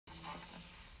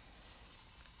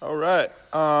All right.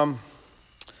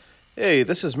 Hey,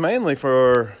 this is mainly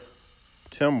for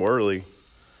Tim Worley.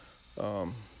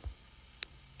 Can't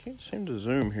seem to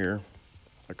zoom here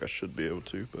like I should be able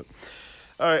to, but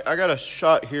all right, I got a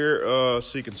shot here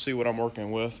so you can see what I'm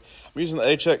working with. I'm using the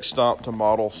HX Stomp to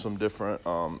model some different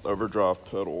overdrive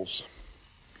pedals.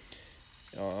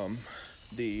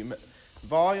 The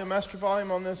master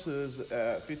volume on this is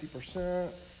at 50%,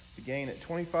 the gain at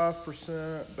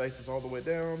 25%, bass is all the way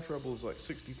down, treble is like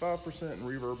 65%, and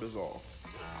reverb is off.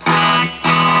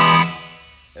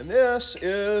 And this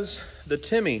is the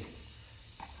Timmy.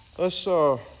 Let's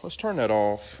turn that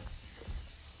off.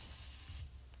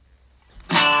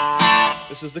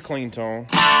 This is the clean tone.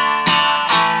 Let's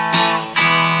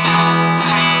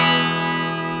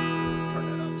turn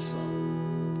that up some.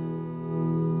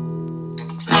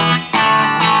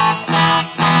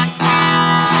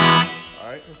 All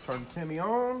right, let's turn the Timmy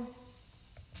on.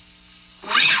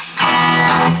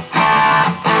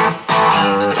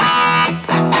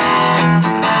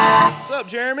 What's up,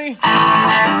 Jeremy?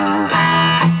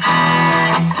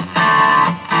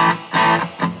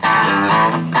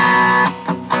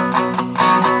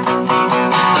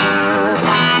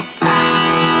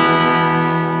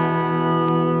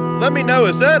 Let me know,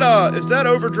 is that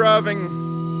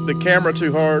overdriving the camera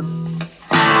too hard?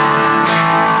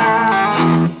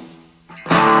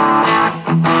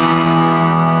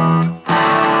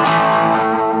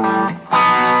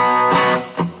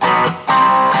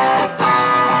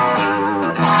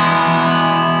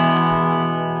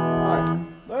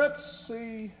 Let's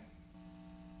see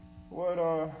what,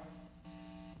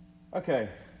 okay,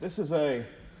 this is a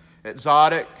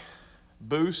exotic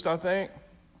boost, I think.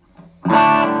 The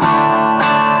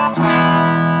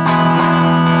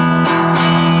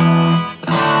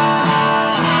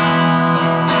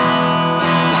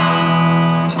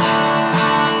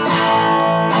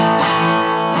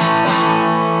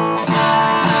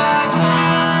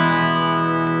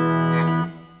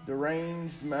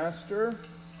Ranged Master.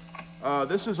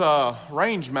 This is a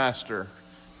Range Master.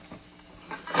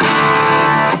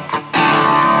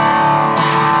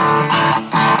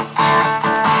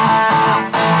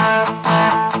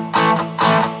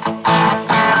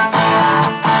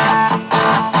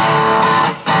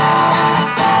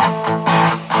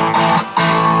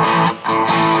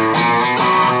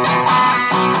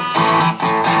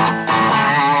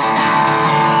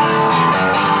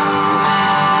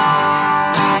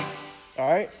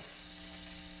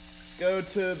 Go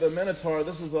to the Minotaur.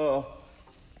 This is a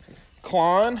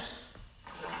Klon.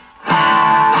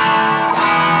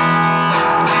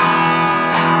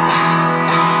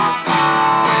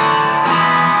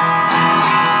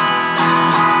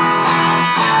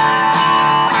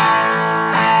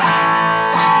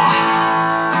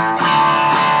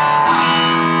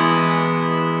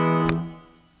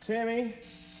 Timmy.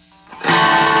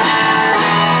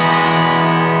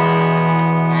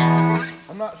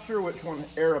 I'm not sure which one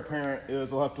Heir Apparent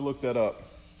is. I'll have to look that up.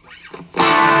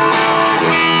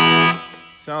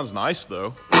 Sounds nice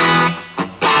though. What's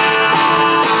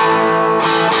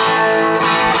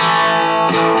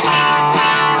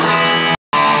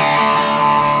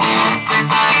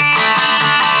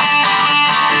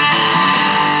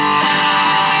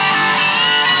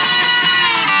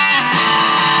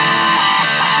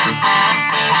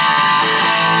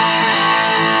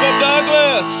up,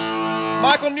 Douglas?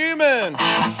 Michael Newman.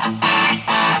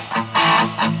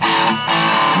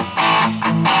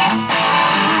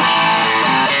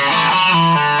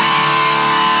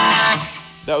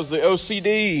 That was the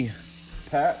OCD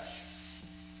patch.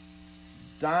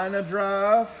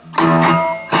 Dynadrive.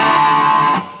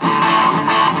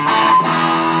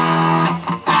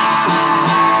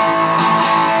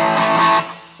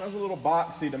 Sounds a little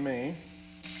boxy to me.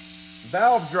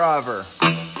 Valve Driver.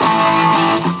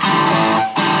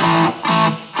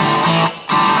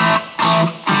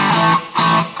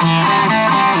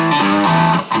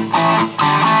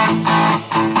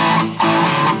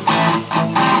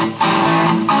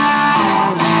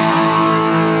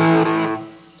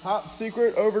 Top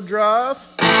Secret Overdrive.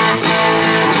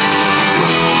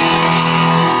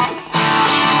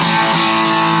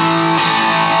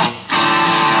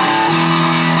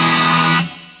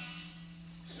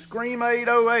 Scream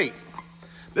 808.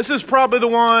 This is probably the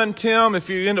one, Tim, if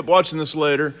you end up watching this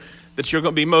later, that you're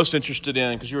going to be most interested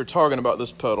in because you were talking about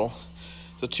this pedal.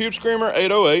 It's a Tube Screamer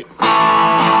 808.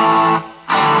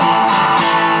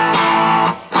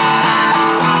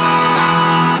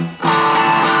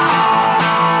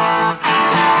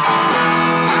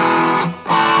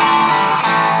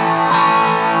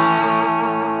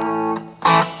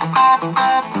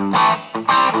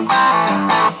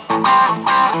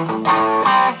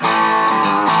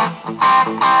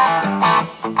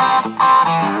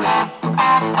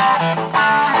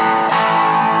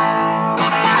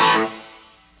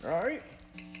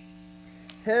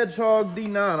 Hedgehog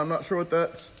D9. I'm not sure what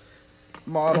that's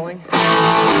modeling.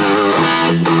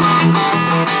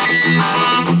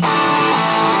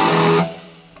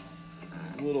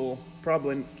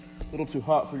 Probably a little too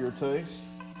hot for your taste.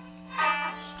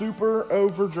 Stupor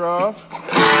overdrive.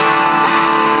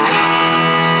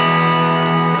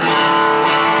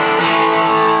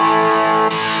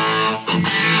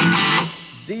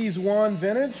 D's1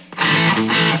 vintage.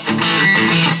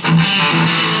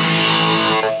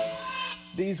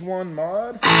 D's1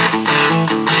 mod.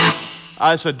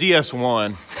 It's a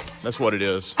DS1. That's what it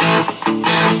is.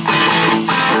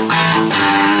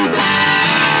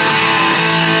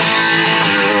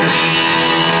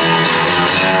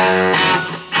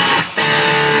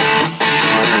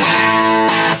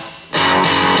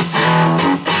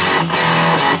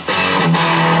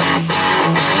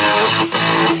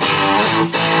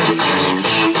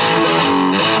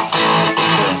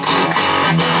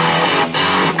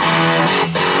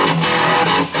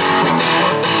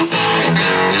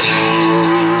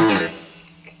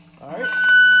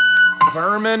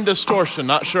 Vermin distortion,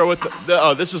 not sure what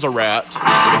oh, this is a rat.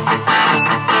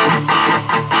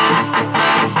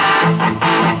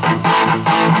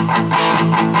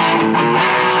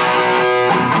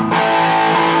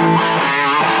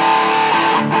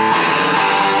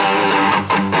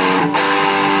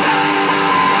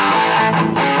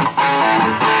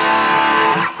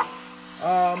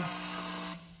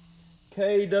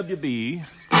 KWB.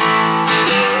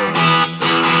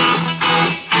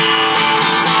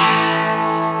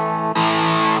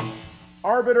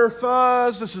 Arbiter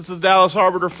fuzz. This is the Dallas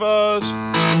Arbiter fuzz.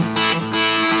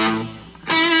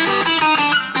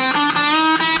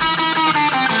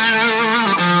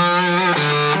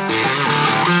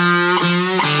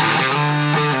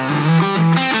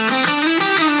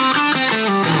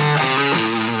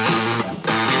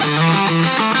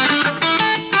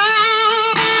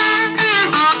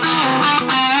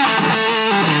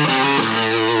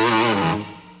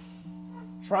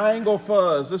 Triangle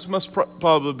fuzz. This must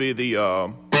probably be the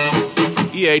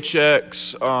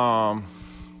EHX.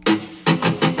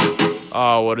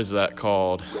 What is that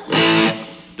called?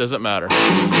 Doesn't matter.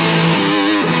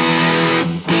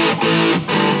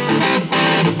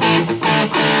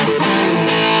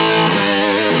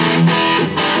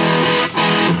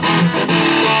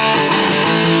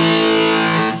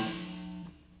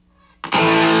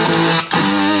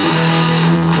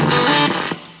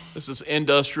 This is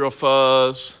industrial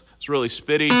fuzz. It's really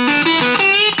spitty.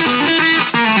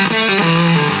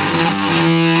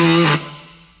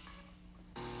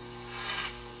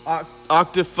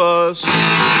 Octave fuzz.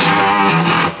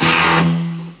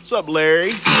 What's up,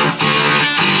 Larry?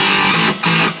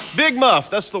 Big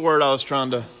muff. That's the word I was trying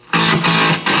to.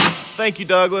 Thank you,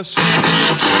 Douglas.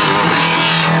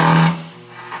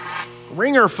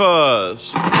 Ringer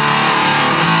fuzz.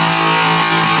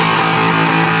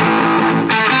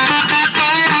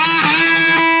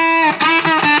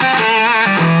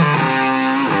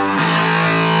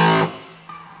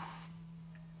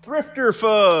 Thrifter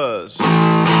fuzz.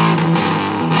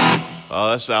 Oh,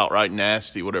 that's outright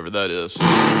nasty, whatever that is.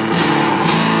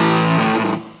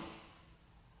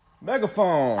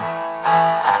 Megaphone.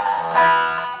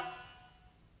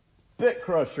 Bit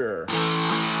crusher.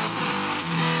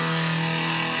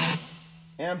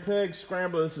 Ampeg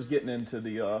scrambler. This is getting into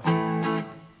the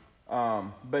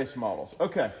base models.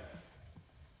 Okay.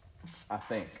 I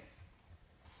think.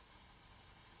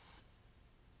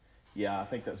 Yeah, I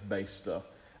think that's base stuff.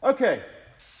 Okay.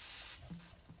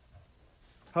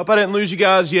 Hope I didn't lose you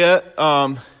guys yet.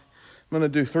 I'm going to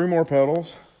do 3 more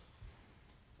pedals.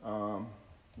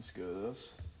 Let's go to this.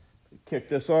 Kick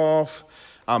this off.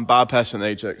 I'm bypassing the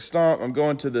HX stomp. I'm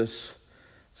going to this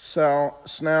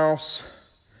Snouse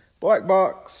black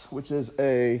box, which is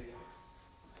a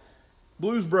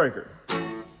blues breaker.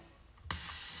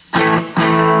 A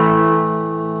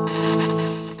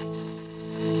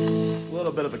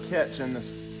little bit of a catch in this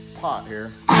pot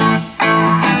here.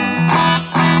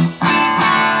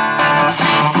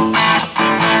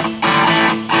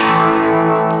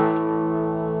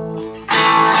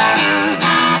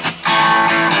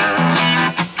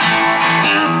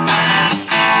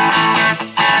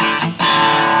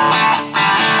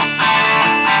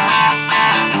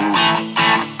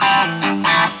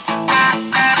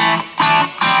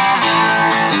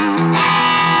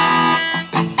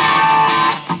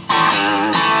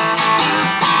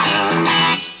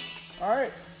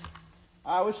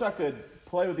 I wish I could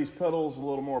play with these pedals a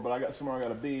little more, but I got somewhere I got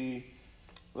to be.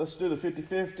 Let's do the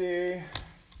 50-50.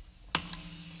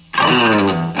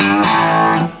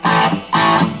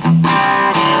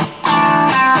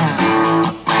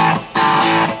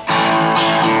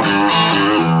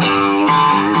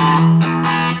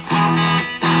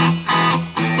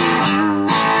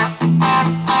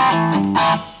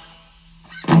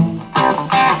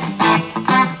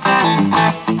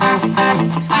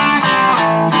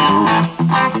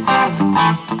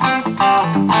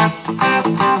 There's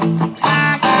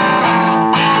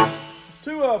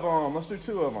two of them. Let's do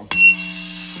two of them.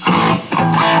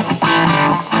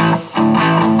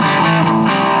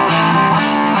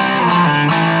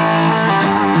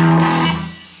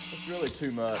 It's really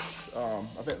too much.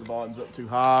 I think the volume's up too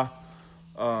high.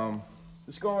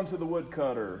 Let's go on to the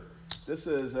woodcutter. This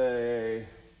is a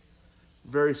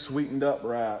very sweetened up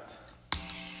rat.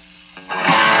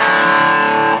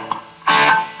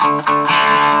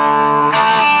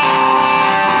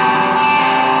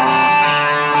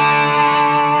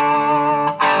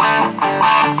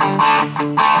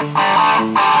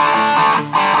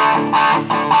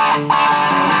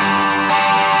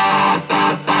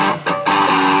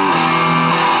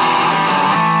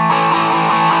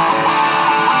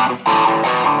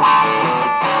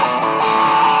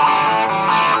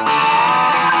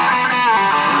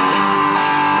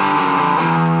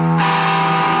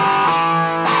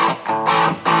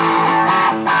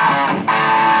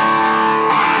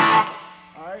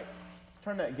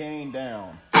 Turn that gain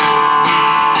down.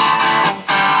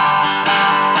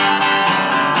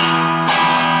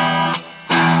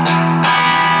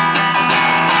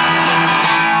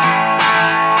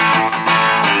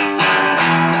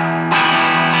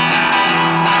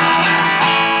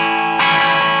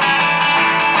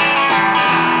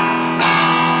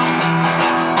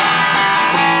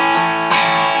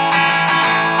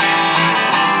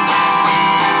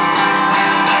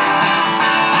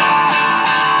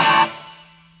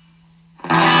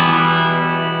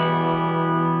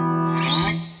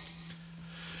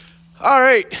 All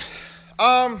right.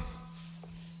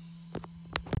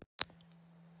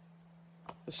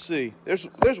 Let's see.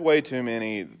 There's way too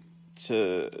many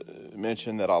to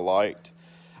mention that I liked.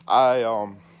 I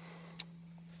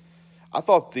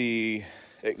thought the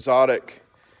exotic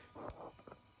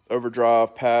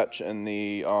overdrive patch and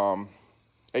the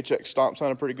HX stomp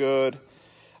sounded pretty good.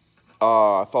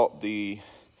 I thought the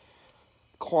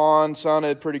Klon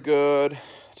sounded pretty good.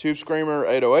 Tube Screamer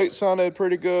 808 sounded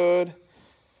pretty good.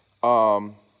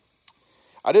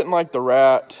 I didn't like the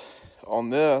rat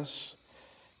on this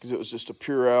because it was just a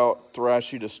pure out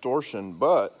thrashy distortion,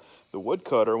 but the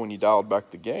woodcutter, when you dialed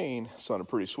back the gain, sounded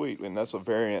pretty sweet, and that's a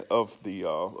variant of the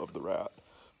rat.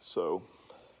 So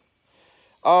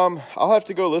I'll have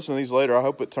to go listen to these later. I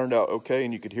hope it turned out okay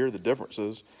and you could hear the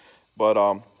differences, but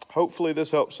hopefully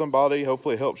this helps somebody.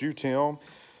 Hopefully it helps you, Tim,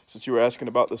 since you were asking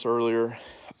about this earlier.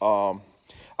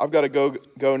 I've got to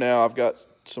go now. I've got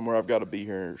somewhere I've got to be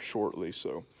here shortly,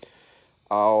 so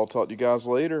I'll talk to you guys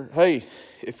later. Hey,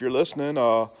 if you're listening,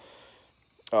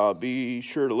 be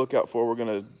sure to look out for, we're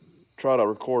going to try to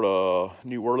record a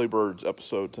new Whirly Birds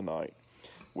episode tonight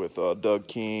with Doug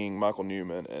King, Michael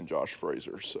Newman, and Josh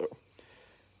Fraser. So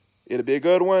it'll be a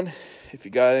good one. If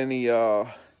you got any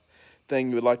thing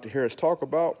you would like to hear us talk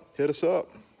about, hit us up.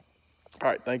 All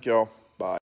right, thank y'all. Bye.